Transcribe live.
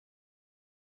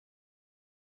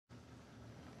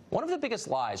One of the biggest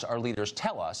lies our leaders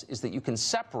tell us is that you can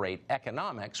separate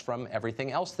economics from everything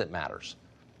else that matters.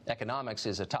 Economics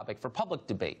is a topic for public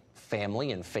debate.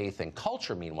 Family and faith and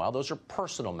culture, meanwhile, those are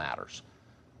personal matters.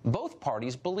 Both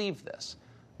parties believe this.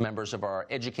 Members of our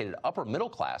educated upper middle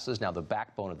classes, now the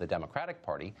backbone of the Democratic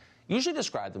Party, usually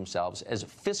describe themselves as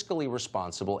fiscally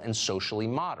responsible and socially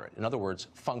moderate. In other words,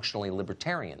 functionally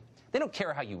libertarian. They don't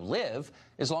care how you live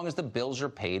as long as the bills are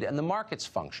paid and the markets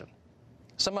function.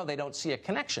 Somehow they don't see a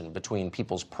connection between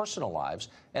people's personal lives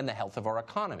and the health of our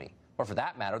economy, or for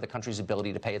that matter, the country's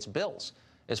ability to pay its bills.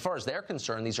 As far as they're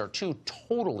concerned, these are two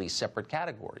totally separate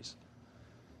categories.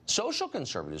 Social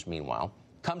conservatives, meanwhile,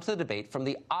 come to the debate from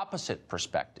the opposite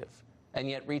perspective, and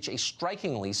yet reach a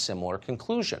strikingly similar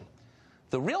conclusion.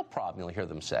 The real problem, you'll hear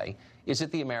them say, is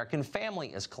that the American family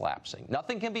is collapsing.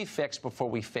 Nothing can be fixed before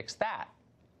we fix that.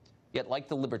 Yet, like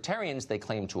the libertarians they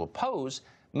claim to oppose,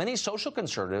 many social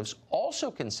conservatives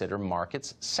also consider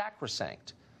markets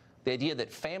sacrosanct. The idea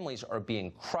that families are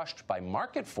being crushed by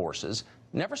market forces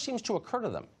never seems to occur to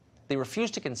them. They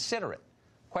refuse to consider it.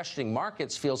 Questioning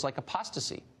markets feels like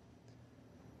apostasy.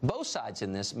 Both sides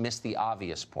in this miss the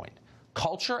obvious point.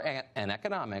 Culture and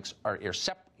economics are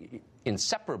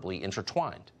inseparably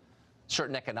intertwined.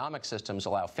 Certain economic systems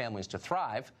allow families to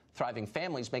thrive. Thriving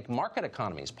families make market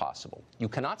economies possible. You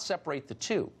cannot separate the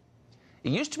two.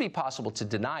 It used to be possible to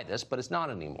deny this, but it's not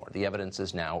anymore. The evidence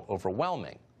is now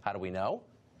overwhelming. How do we know?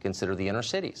 Consider the inner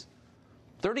cities.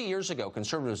 30 years ago,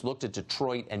 conservatives looked at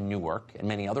Detroit and Newark and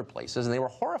many other places, and they were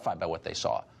horrified by what they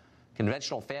saw.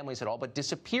 Conventional families had all but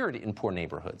disappeared in poor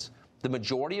neighborhoods. The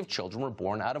majority of children were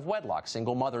born out of wedlock.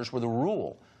 Single mothers were the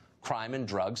rule. Crime and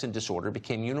drugs and disorder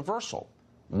became universal.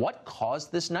 What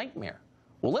caused this nightmare?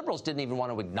 Well, liberals didn't even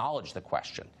want to acknowledge the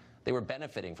question. They were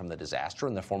benefiting from the disaster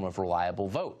in the form of reliable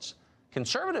votes.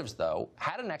 Conservatives, though,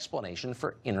 had an explanation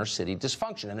for inner-city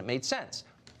dysfunction, and it made sense.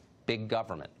 Big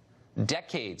government.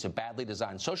 Decades of badly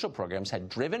designed social programs had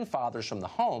driven fathers from the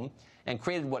home and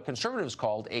created what conservatives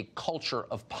called a culture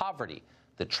of poverty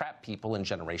that trapped people in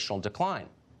generational decline.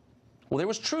 Well, there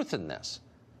was truth in this,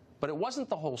 but it wasn't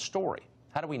the whole story.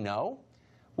 How do we know?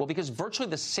 Well, because virtually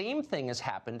the same thing has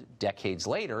happened decades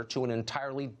later to an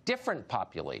entirely different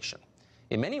population.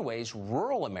 In many ways,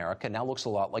 rural America now looks a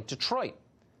lot like Detroit.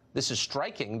 This is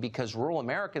striking because rural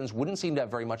Americans wouldn't seem to have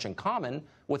very much in common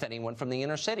with anyone from the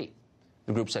inner city.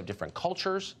 The groups have different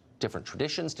cultures, different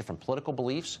traditions, different political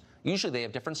beliefs. Usually they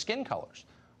have different skin colors.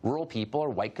 Rural people are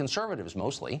white conservatives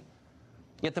mostly.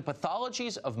 Yet the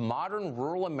pathologies of modern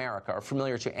rural America are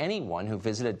familiar to anyone who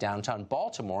visited downtown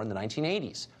Baltimore in the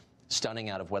 1980s. Stunning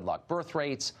out-of-wedlock birth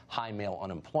rates, high male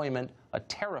unemployment, a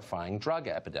terrifying drug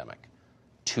epidemic.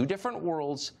 Two different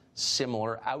worlds,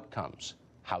 similar outcomes.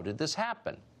 How did this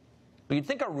happen? Well, you'd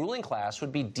think our ruling class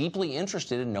would be deeply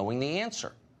interested in knowing the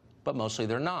answer, but mostly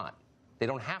they're not. They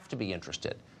don't have to be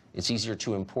interested. It's easier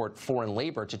to import foreign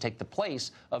labor to take the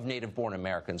place of native-born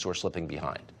Americans who are slipping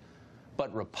behind.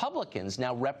 But Republicans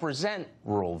now represent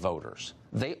rural voters.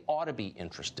 They ought to be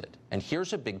interested. And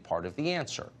here's a big part of the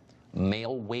answer.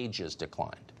 Male wages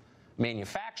declined.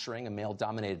 Manufacturing, a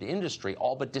male-dominated industry,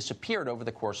 all but disappeared over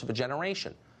the course of a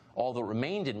generation. All that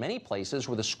remained in many places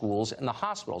were the schools and the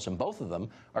hospitals, and both of them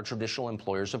are traditional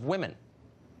employers of women.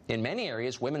 In many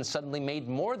areas, women suddenly made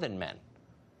more than men.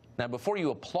 Now, before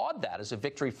you applaud that as a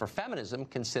victory for feminism,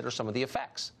 consider some of the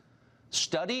effects.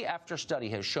 Study after study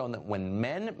has shown that when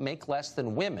men make less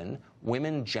than women,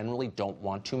 women generally don't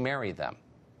want to marry them.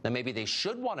 Now, maybe they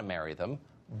should want to marry them,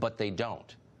 but they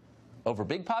don't. Over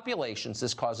big populations,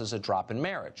 this causes a drop in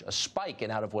marriage, a spike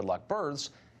in out-of-wedlock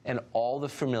births, and all the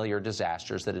familiar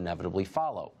disasters that inevitably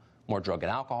follow. More drug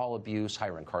and alcohol abuse,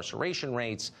 higher incarceration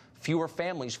rates, fewer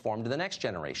families formed in the next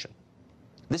generation.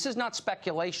 This is not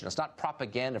speculation. It's not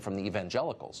propaganda from the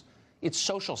evangelicals. It's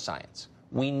social science.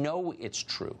 We know it's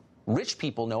true. Rich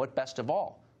people know it best of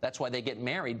all. That's why they get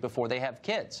married before they have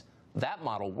kids. That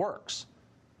model works.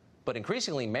 But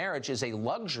increasingly, marriage is a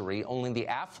luxury only the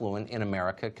affluent in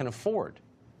America can afford.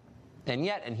 And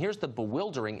yet, and here's the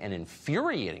bewildering and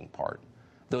infuriating part,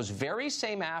 those very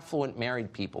same affluent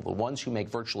married people, the ones who make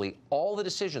virtually all the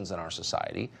decisions in our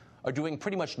society, are doing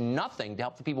pretty much nothing to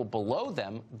help the people below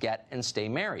them get and stay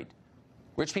married.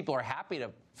 Rich people are happy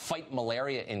to fight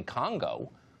malaria in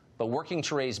Congo, but working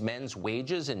to raise men's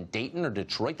wages in Dayton or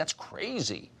Detroit, that's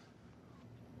crazy.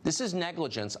 This is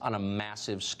negligence on a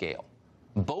massive scale.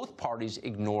 Both parties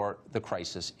ignore the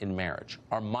crisis in marriage.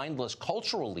 Our mindless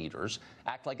cultural leaders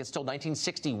act like it's still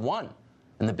 1961.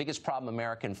 And the biggest problem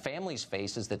American families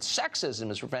face is that sexism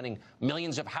is preventing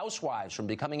millions of housewives from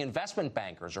becoming investment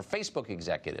bankers or Facebook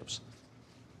executives.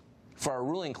 For our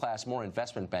ruling class, more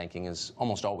investment banking is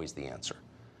almost always the answer.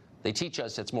 They teach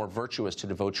us it's more virtuous to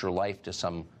devote your life to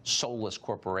some soulless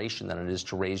corporation than it is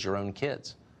to raise your own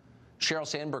kids. Sheryl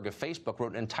Sandberg of Facebook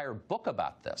wrote an entire book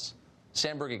about this.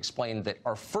 Sandberg explained that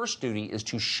our first duty is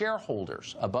to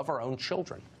shareholders above our own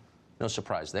children. No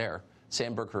surprise there.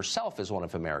 Sandberg herself is one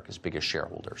of America's biggest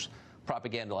shareholders.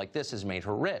 Propaganda like this has made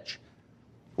her rich.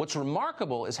 What's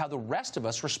remarkable is how the rest of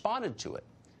us responded to it.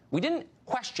 We didn't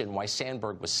question why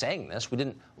Sandberg was saying this. We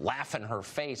didn't laugh in her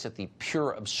face at the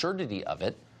pure absurdity of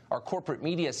it. Our corporate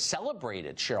media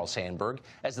celebrated Sheryl Sandberg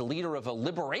as the leader of a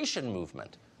liberation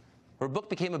movement. Her book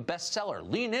became a bestseller,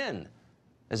 Lean In,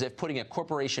 as if putting a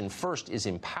corporation first is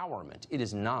empowerment. It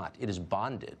is not. It is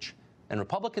bondage. And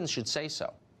Republicans should say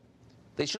so.